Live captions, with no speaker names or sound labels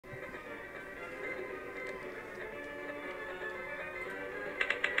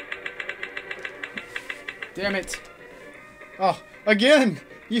Damn it. Oh, again!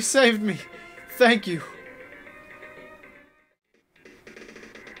 You saved me. Thank you.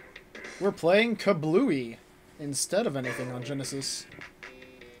 We're playing Kablooey instead of anything on Genesis.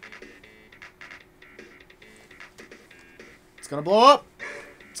 It's gonna blow up!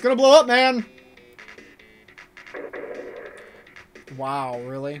 It's gonna blow up, man! Wow,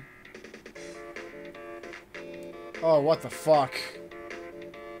 really? Oh, what the fuck?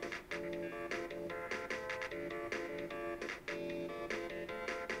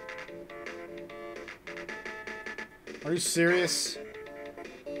 Are you serious?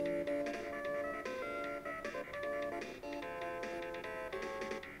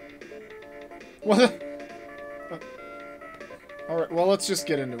 What? Alright, well, let's just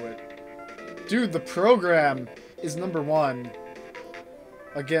get into it. Dude, the program is #1.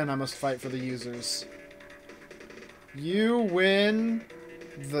 Again, I must fight for the users. You win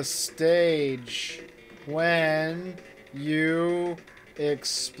the stage when you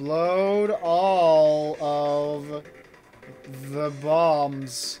explode all of the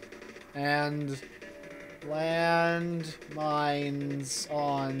bombs and land mines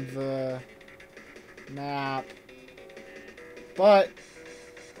on the map. But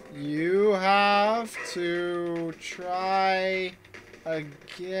you have to try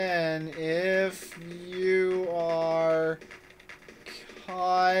again if you are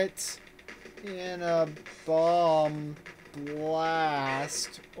caught in a bomb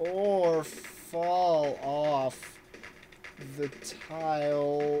blast or fall off the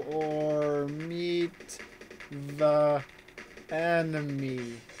tile or meet the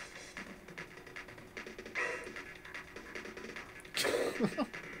enemy.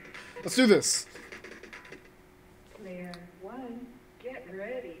 Let's do this. Player 1, get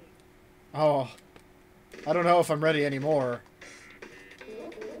ready. Oh, I don't know if I'm ready anymore.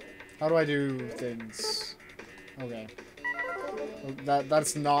 How do I do things? Okay.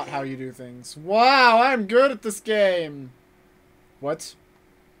 That's not how you do things. Wow, I'm good at this game. What?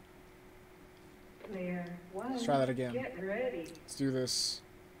 Player 1, Let's try that again. get ready. Let's do this.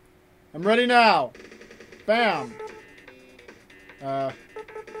 I'm ready now. Bam.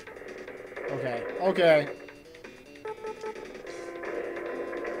 Okay. Okay.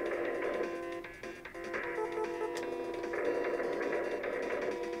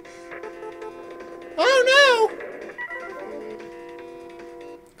 Oh no!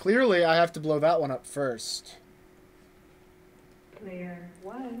 Clearly, I have to blow that one up first. Player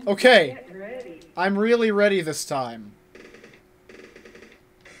 1, Okay. get ready. I'm really ready this time.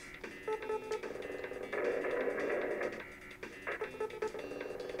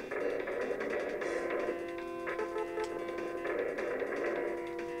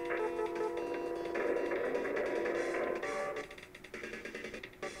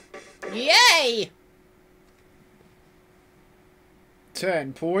 Yay!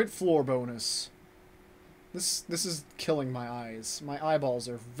 10-point floor bonus. This is killing my eyes. My eyeballs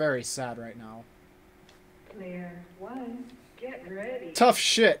are very sad right now. Player 1, get ready. Tough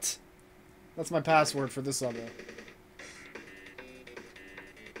shit. That's my password for this level.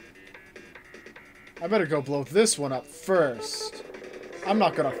 I better go blow this one up first. I'm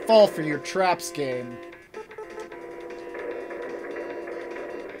not gonna fall for your traps game.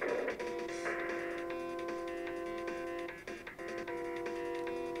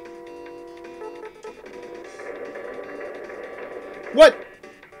 What?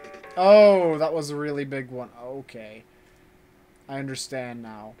 Oh, that was a really big one. Okay. I understand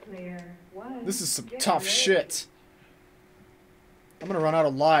now. Player 1, This is some get tough ready. shit. I'm gonna run out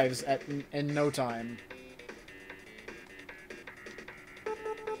of lives in no time.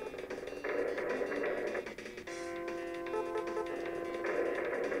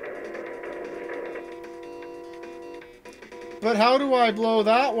 But how do I blow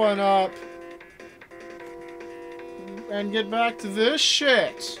that one up? And get back to this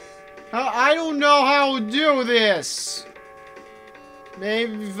shit? I don't know how to do this.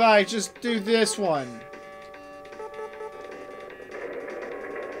 Maybe if I just do this one.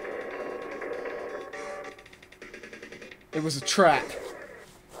 It was a trap.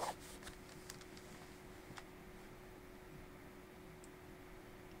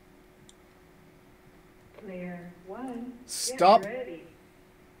 Player 1, Stop. get ready.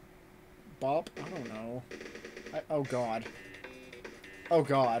 Bop? I don't know. Oh god. Oh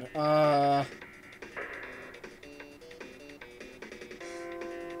god. How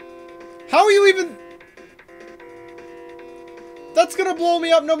are you even... That's gonna blow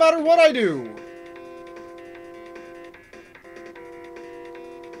me up no matter what I do.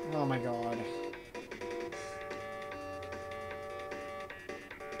 Oh my god.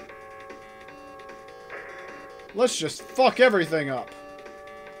 Let's just fuck everything up.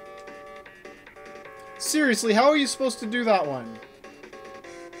 Seriously, how are you supposed to do that one?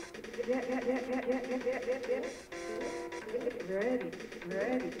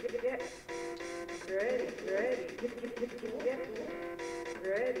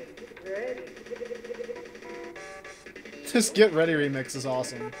 This Get Ready remix is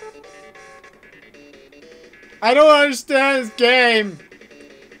awesome. I don't understand this game!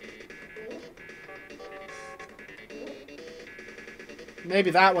 Maybe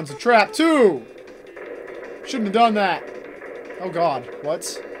that one's a trap too! Shouldn't have done that. Oh god,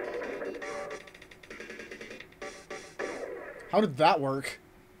 what? How did that work?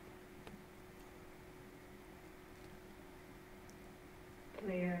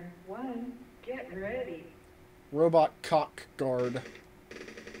 Player 1, get ready. Robot cock guard.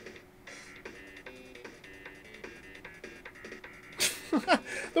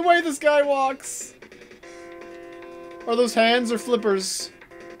 The way this guy walks! Are those hands or flippers?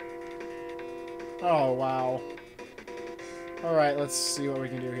 Oh, wow. Alright, let's see what we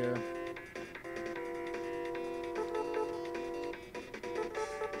can do here.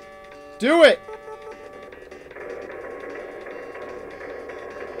 Do it!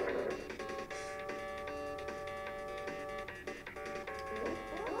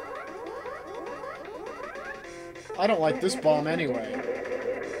 I don't like this bomb anyway.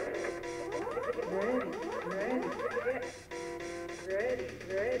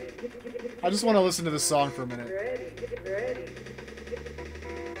 I just want to listen to this song for a minute.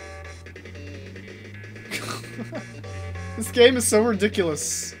 This game is so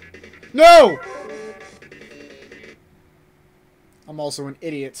ridiculous. No! I'm also an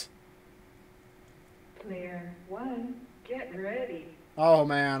idiot. Player 1, get ready. Oh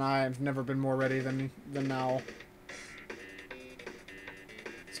man, I've never been more ready than now.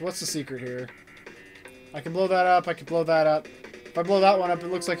 So what's the secret here? I can blow that up, I can blow that up. If I blow that one up,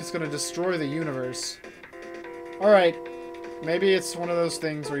 it looks like it's going to destroy the universe. Alright. Maybe it's one of those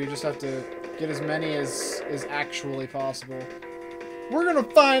things where you just have to get as many as is actually possible. We're going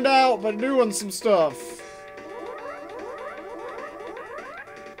to find out by doing some stuff.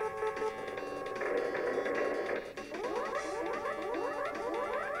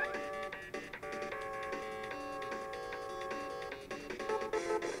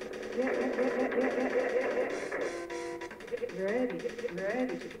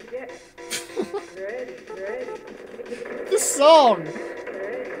 This song!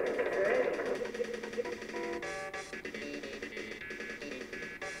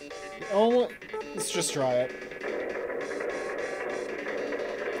 Oh, let's just try it.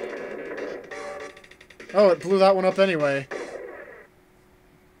 Oh, it blew that one up anyway.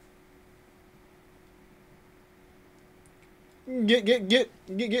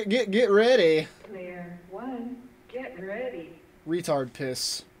 Get ready. Player 1, get ready. Retard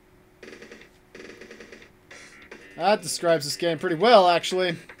piss. That describes this game pretty well,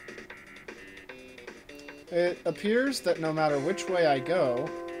 actually. It appears that no matter which way I go,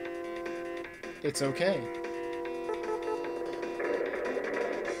 it's okay.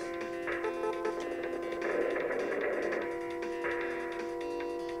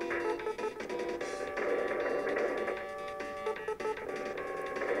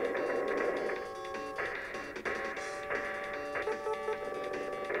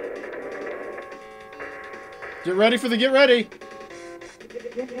 Get ready for the get ready!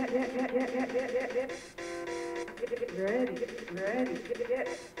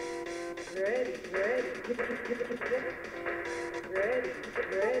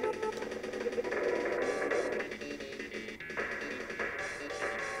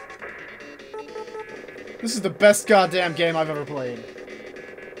 This is the best goddamn game I've ever played.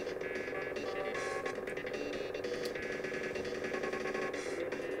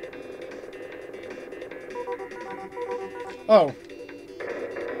 Oh.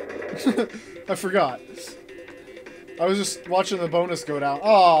 I forgot. I was just watching the bonus go down.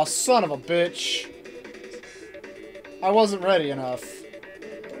 Oh, son of a bitch. I wasn't ready enough.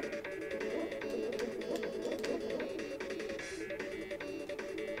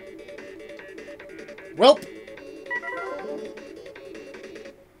 Welp.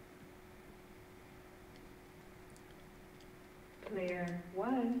 Player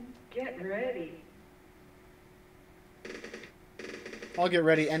 1, get ready. I'll get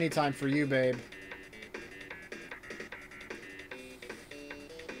ready anytime for you, babe.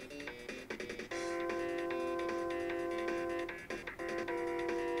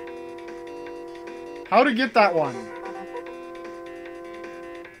 How to get that one?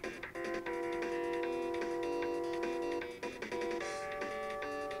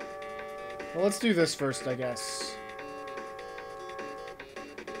 Well, let's do this first, I guess.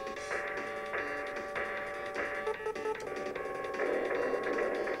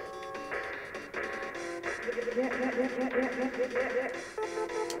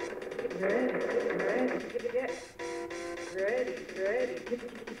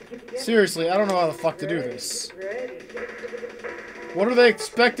 Seriously, I don't know how the fuck to do this. What are they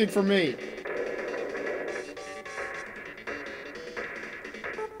expecting from me?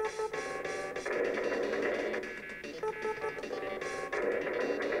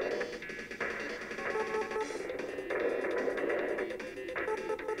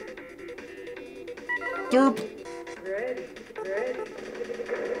 Derp.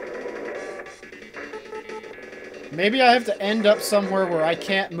 Maybe I have to end up somewhere where I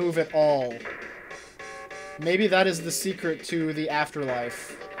can't move at all. Maybe that is the secret to the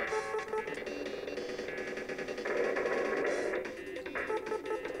afterlife.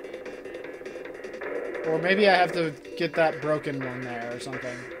 Or maybe I have to get that broken one there or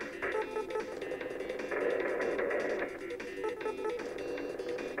something.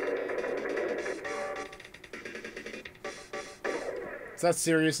 Is that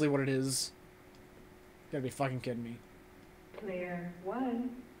seriously what it is? You gotta be fucking kidding me. Player 1,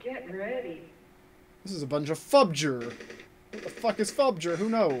 get ready. This is a bunch of fubger. What the fuck is fubger? Who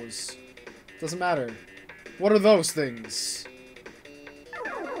knows? Doesn't matter. What are those things?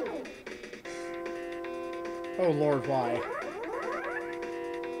 Oh lord, why?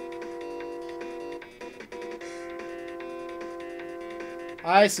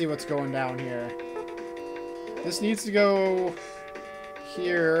 I see what's going down here. This needs to go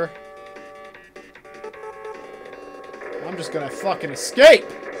here. I'm just gonna fucking escape!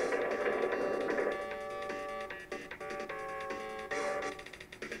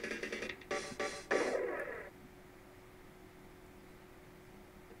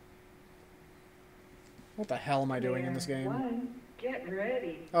 What the hell am I doing in this game? Player 1, get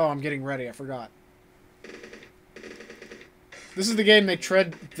ready. Oh, I'm getting ready. I forgot. This is the game they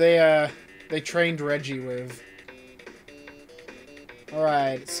trained Reggie with.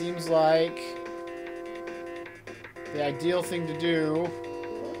 Alright, seems like the ideal thing to do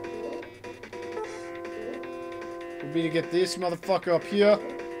would be to get this motherfucker up here.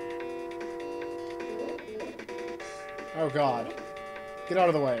 Oh god. Get out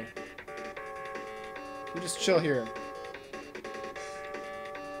of the way. You just chill here.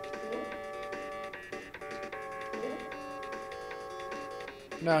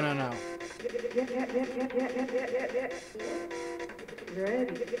 No, no, no.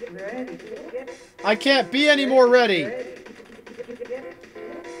 I can't be any more ready.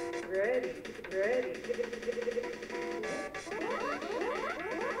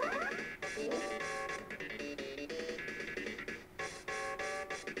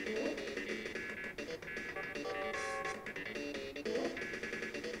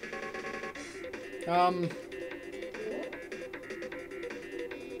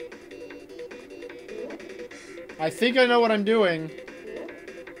 I think I know what I'm doing.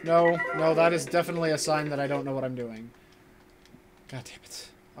 No, that is definitely a sign that I don't know what I'm doing. God damn it.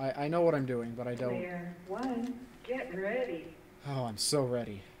 I know what I'm doing, but I don't. Player 1, get ready. Oh, I'm so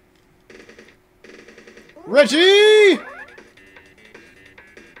ready. Reggie!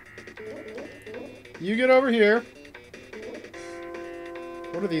 You get over here.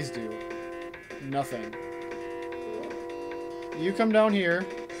 What do these do? Nothing. You come down here.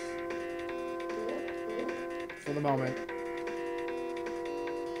 For the moment.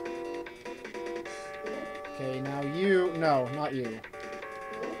 Okay, now you... No, not you.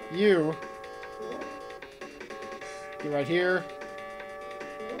 You... Get right here.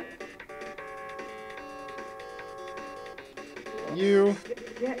 You...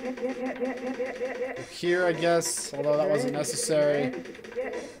 Here, I guess, although that wasn't necessary.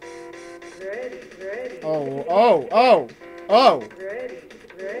 Oh, oh, oh! Oh!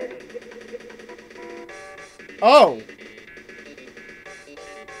 Oh!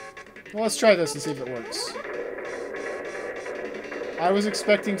 Well, let's try this and see if it works. I was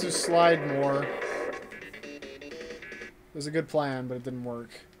expecting to slide more. It was a good plan, but it didn't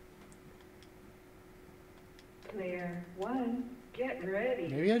work. Player 1, get ready.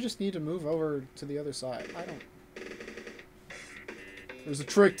 Maybe I just need to move over to the other side. I don't... There's a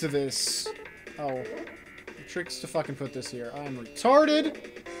trick to this. Oh. The trick's to fucking put this here. I'm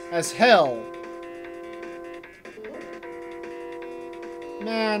retarded as hell.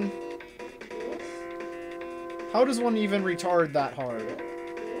 Man. How does one even retard that hard?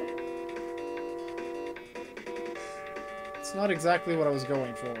 It's not exactly what I was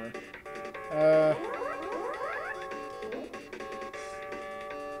going for.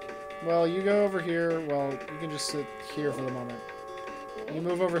 Well, you go over here. Well, you can just sit here for the moment. You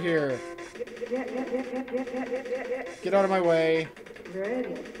move over here. Get out of my way.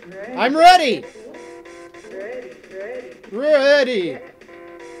 Ready, ready. I'm ready! Ready, ready. Ready!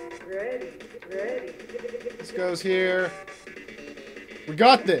 Ready, ready. This goes here. We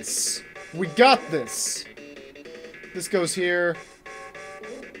got this! We got this! This goes here.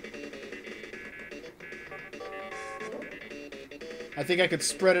 I think I could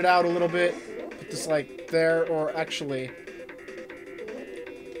spread it out a little bit. Put this like there, or actually...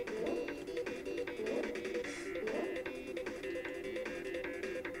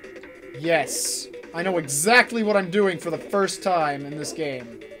 Yes! I know exactly what I'm doing for the first time in this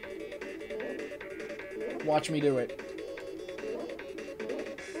game. Watch me do it.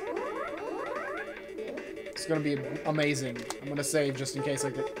 It's gonna be amazing. I'm gonna save just in case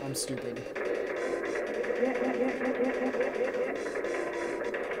I'm stupid.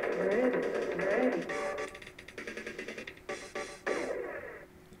 Ready, ready.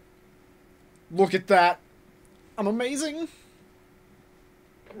 Look at that! I'm amazing!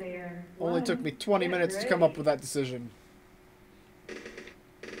 Player Only one, took me 20 get minutes to ready. come up with that decision.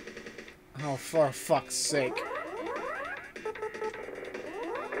 Oh, for fuck's sake.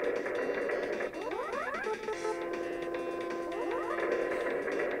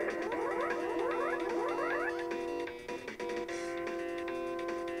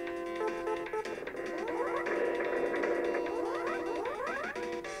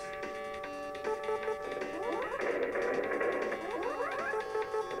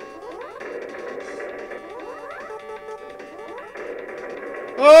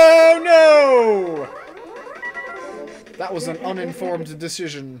 Oh no! That was an uninformed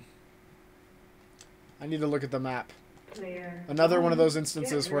decision. I need to look at the map. Player Another one of those get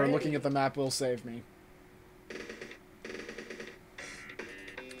instances where ready. looking at the map will save me.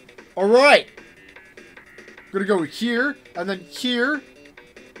 Alright! Gonna go here, and then here,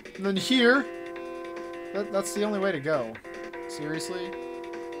 and then here. That's the only way to go. Seriously?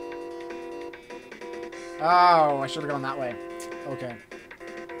 Oh, I should have gone that way. Okay.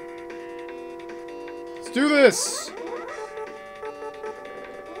 Let's do this!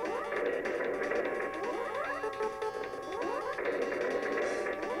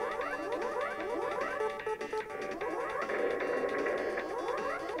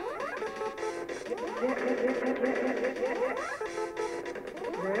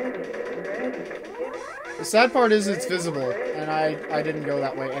 Ready, ready. The sad part is it's visible, and I didn't go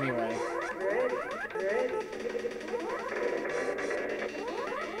that way anyway. Ready, ready.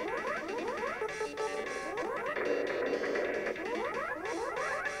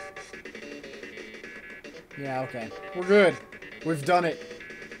 Yeah, okay. We're good. We've done it.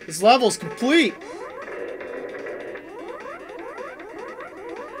 This level's complete!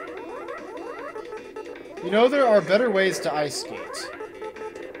 You know, there are better ways to ice skate.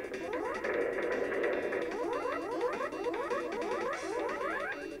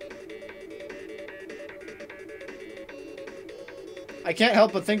 I can't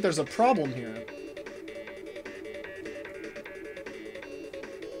help but think there's a problem here.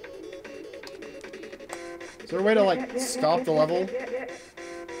 Is there a way to, like, stop the level?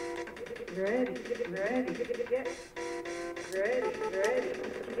 Ready, ready. Ready, ready. Ready, ready.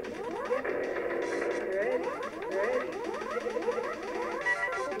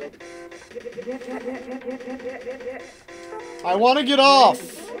 I want to get off!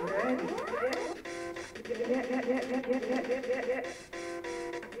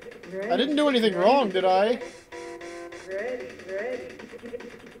 I didn't do anything wrong, did I? Ready, ready.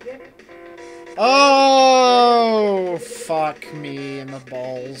 Oh, fuck me in the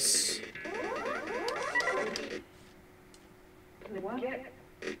balls. Get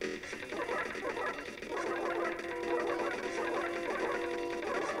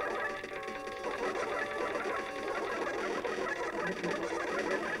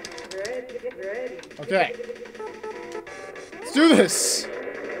ready, ready. Okay. Let's do this!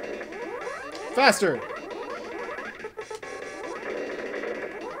 Faster!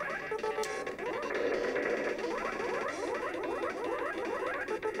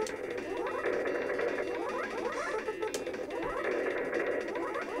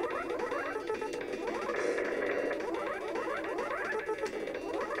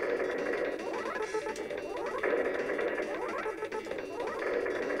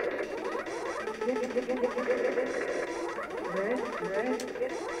 Ready, ready.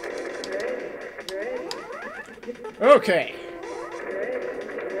 Ready, Okay.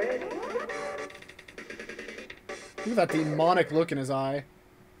 ready. Look at that demonic look in his eye.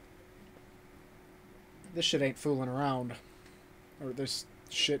 This shit ain't fooling around. Or this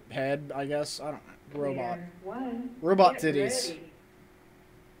shit head, I guess. I don't know. Robot. Player one, Robot get titties. ready.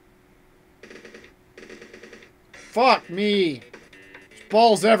 Fuck me! There's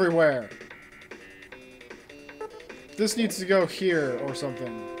balls everywhere! This needs to go here or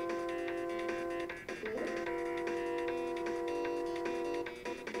something.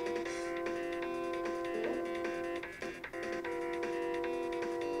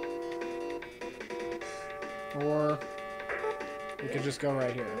 Or we could just go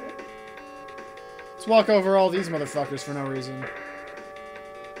right here. Let's walk over all these motherfuckers for no reason.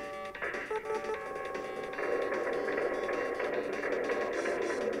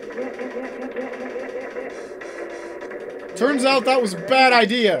 Turns out that was a bad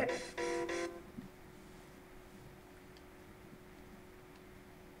idea.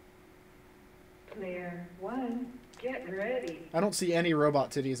 Player one, get ready. I don't see any robot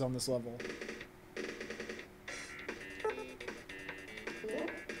titties on this level.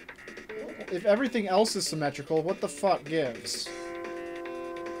 If everything else is symmetrical, what the fuck gives?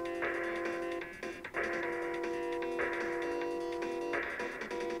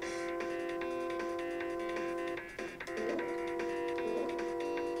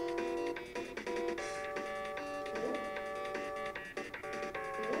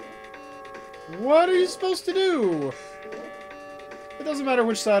 What are you supposed to do? It doesn't matter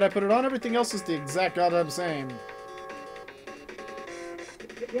which side I put it on, everything else is the exact goddamn same.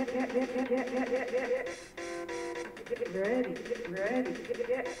 Get ready, get ready, get ready, ready, get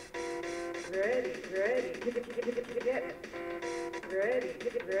ready,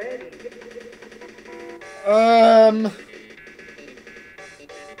 get ready.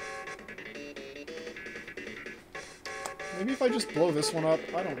 Maybe if I just blow this one up,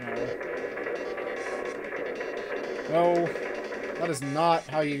 I don't know. No, that is not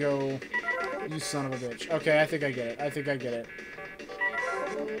how you go, you son of a bitch. Okay, I think I get it. I think I get it.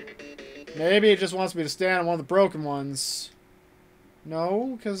 Maybe it just wants me to stand on one of the broken ones.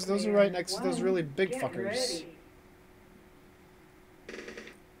 No, because those are right next to those really big fuckers.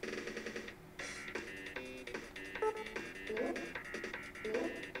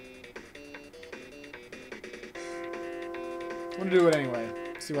 I'm gonna do it anyway.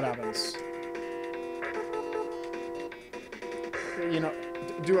 See what happens. You know,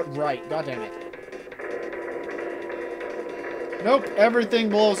 do it right. God damn it. Nope, everything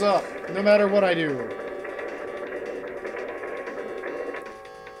blows up, no matter what I do.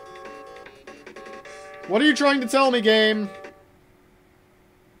 What are you trying to tell me, game?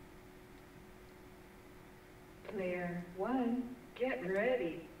 Player one, get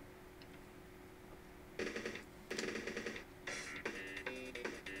ready.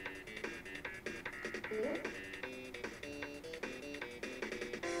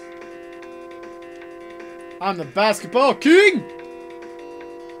 I'm the basketball king!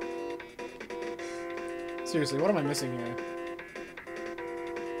 Seriously, what am I missing here?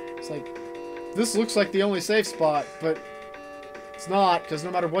 It's like, this looks like the only safe spot, but it's not, because no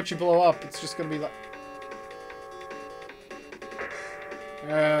matter what you blow up, it's just gonna be like...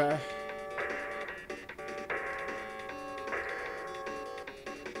 Get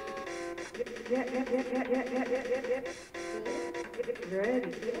ready, get ready, get ready,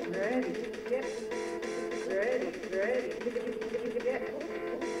 ready, get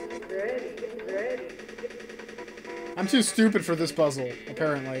ready, get ready. I'm too stupid for this puzzle,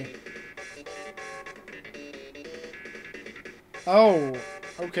 apparently. Oh,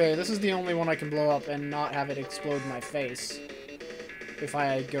 okay, this is the only one I can blow up and not have it explode in my face. If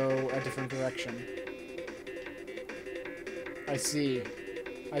I go a different direction. I see.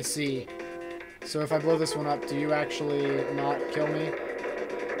 I see. So if I blow this one up, do you actually not kill me?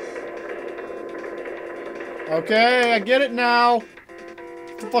 Okay, I get it now!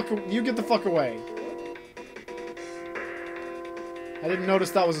 Get the fuck, you get the fuck away. I didn't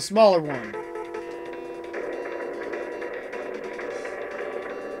notice that was a smaller one.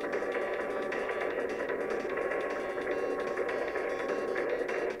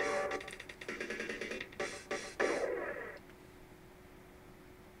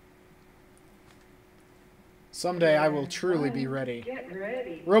 Someday I will truly be ready. Get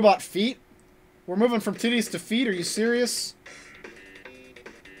ready. Robot feet? We're moving from titties to feet? Are you serious?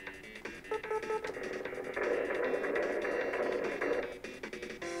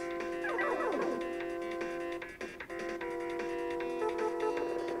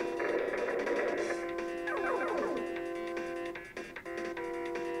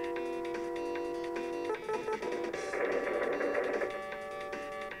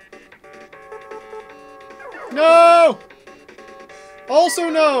 No! Also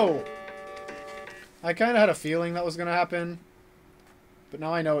no! I kind of had a feeling that was going to happen. But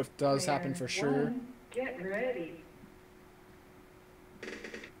now I know it does happen for Player sure. one, get ready.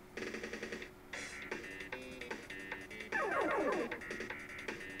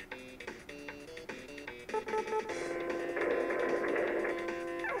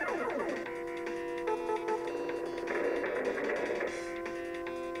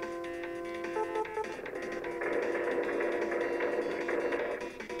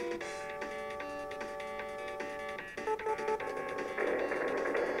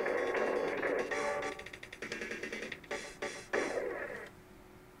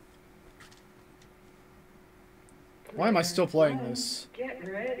 Why am I still playing Player one, this? Get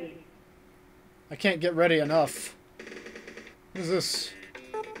ready. I can't get ready enough. What is this?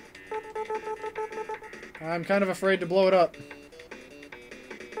 I'm kind of afraid to blow it up.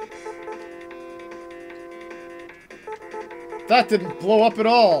 That didn't blow up at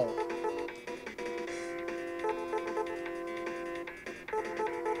all!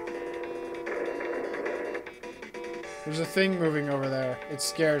 There's a thing moving over there. It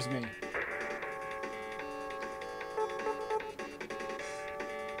scares me.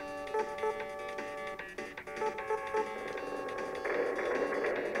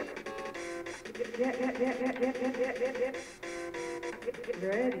 Get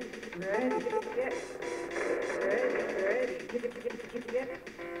ready. Ready. Get ready. Ready. Get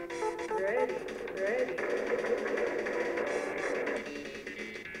ready. Ready.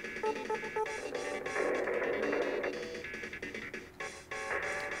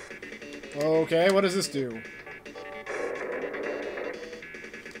 Okay, what does this do?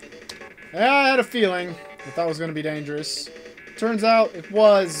 Yeah, I had a feeling that that was going to be dangerous. Turns out it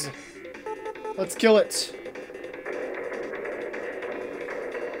was. Let's kill it.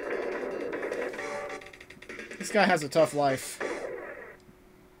 This guy has a tough life.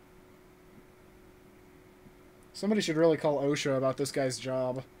 Somebody should really call OSHA about this guy's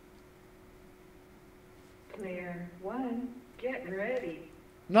job. Player one, get ready.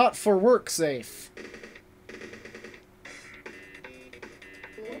 Not for work safe.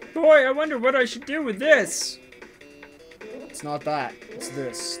 Boy, I wonder what I should do with this. It's not that. It's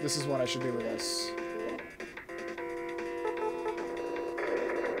this. This is what I should do with this.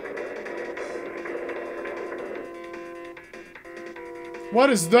 What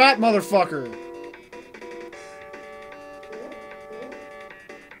is that, motherfucker?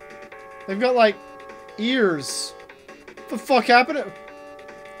 They've got, like, ears. What the fuck happened?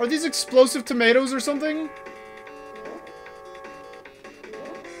 Are these explosive tomatoes or something?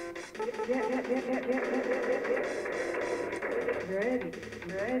 Ready.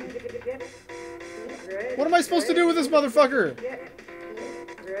 Ready. Ready. What am I supposed to do with this motherfucker?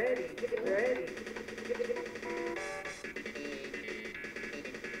 Ready. Ready.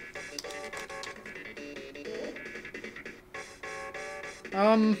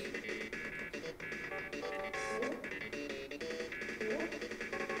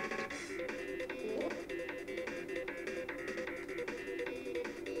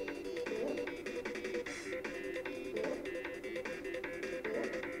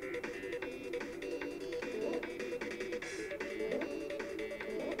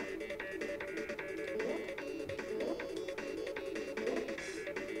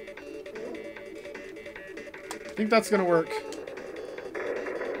 I think that's gonna work.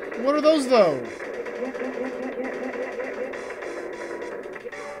 What are those, though?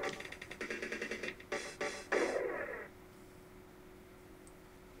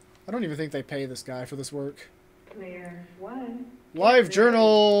 I don't even think they pay this guy for this work. Player one. Live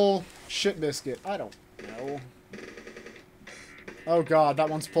journal shit biscuit. I don't know. Oh god, that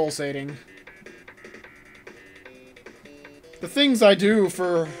one's pulsating. The things I do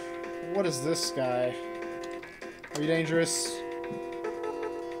for... What is this guy? Are you dangerous?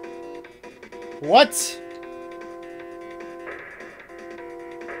 What?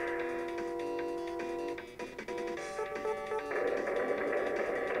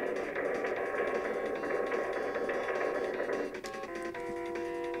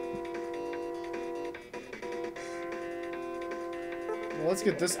 Well, let's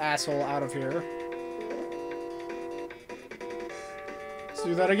get this asshole out of here. Let's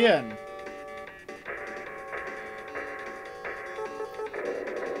do that again.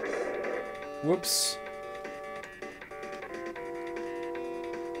 Whoops.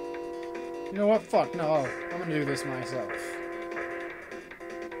 You know what? Fuck, no. I'm gonna do this myself.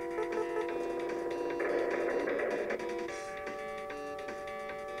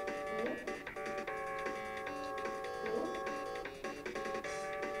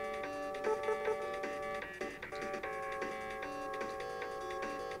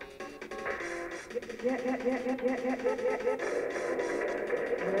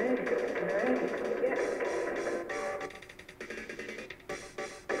 ready, ready, get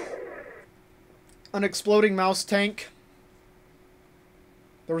An exploding mouse tank.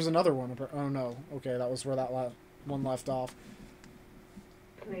 There was another one. Oh no. Okay, that was where that one left off.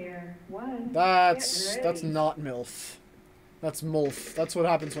 clear. One. That's Get that's ready. not MILF. That's MILF. That's what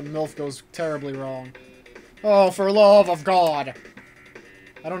happens when MILF goes terribly wrong. Oh, for love of God!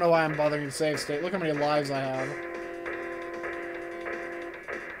 I don't know why I'm bothering to save state. Look how many lives I have.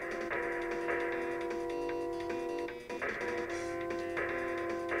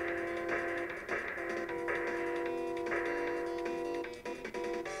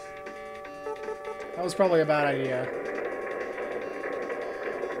 That was probably a bad idea.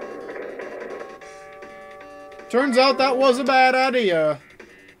 Turns out that was a bad idea.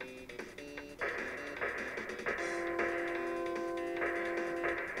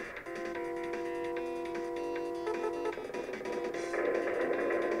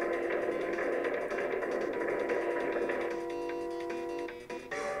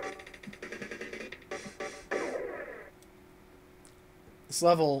 This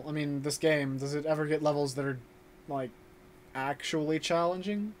level, I mean, this game, does it ever get levels that are, like, actually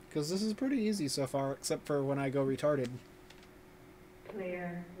challenging? Because this is pretty easy so far, except for when I go retarded.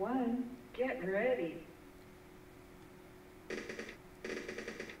 Clear. One. Get ready.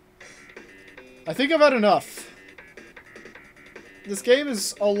 I think I've had enough. This game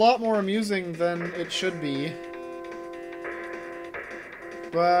is a lot more amusing than it should be.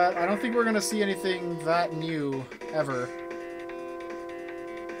 But I don't think we're going to see anything that new, ever.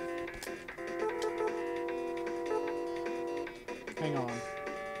 Hang on.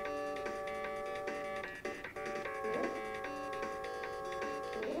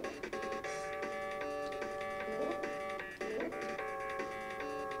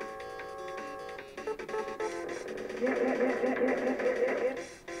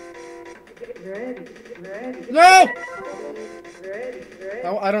 Get ready, ready. No! Ready, ready.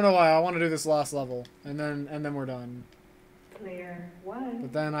 I don't know why. I want to do this last level, and then we're done. Clear. One.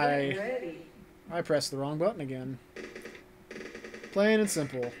 But then Get ready. I pressed the wrong button again. Plain and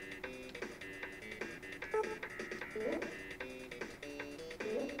simple.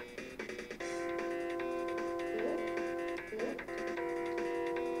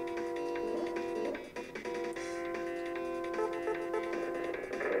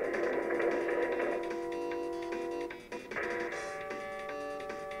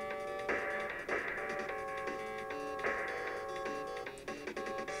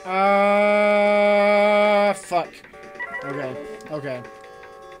 Fuck. Okay. Okay.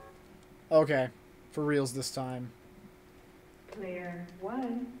 Okay. For reals this time. Clear.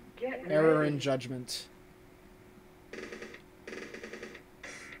 One. Get ready. Error in judgment.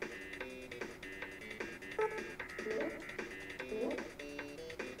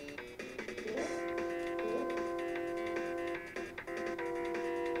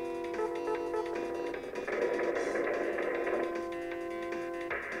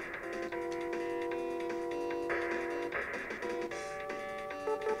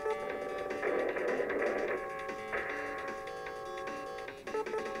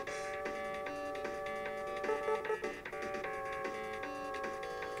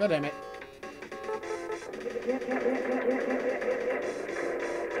 God damn it.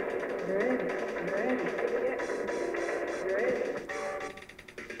 Ready, ready. Ready.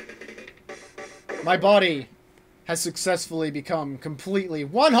 My body has successfully become completely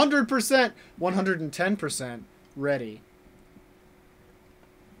 100%, 110% ready.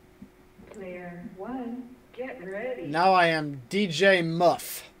 Clear. One. Get ready. Now I am DJ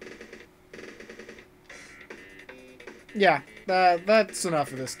Muff. Yeah, that's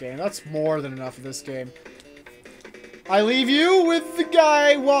enough of this game. That's more than enough of this game. I leave you with the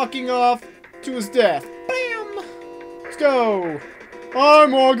guy walking off to his death. Bam! Let's go!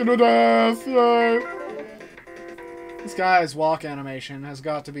 I'm walking to death! Yay! This guy's walk animation has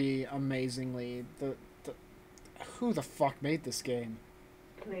got to be amazingly... Who the fuck made this game?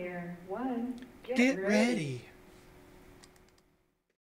 Clear. One. Get ready.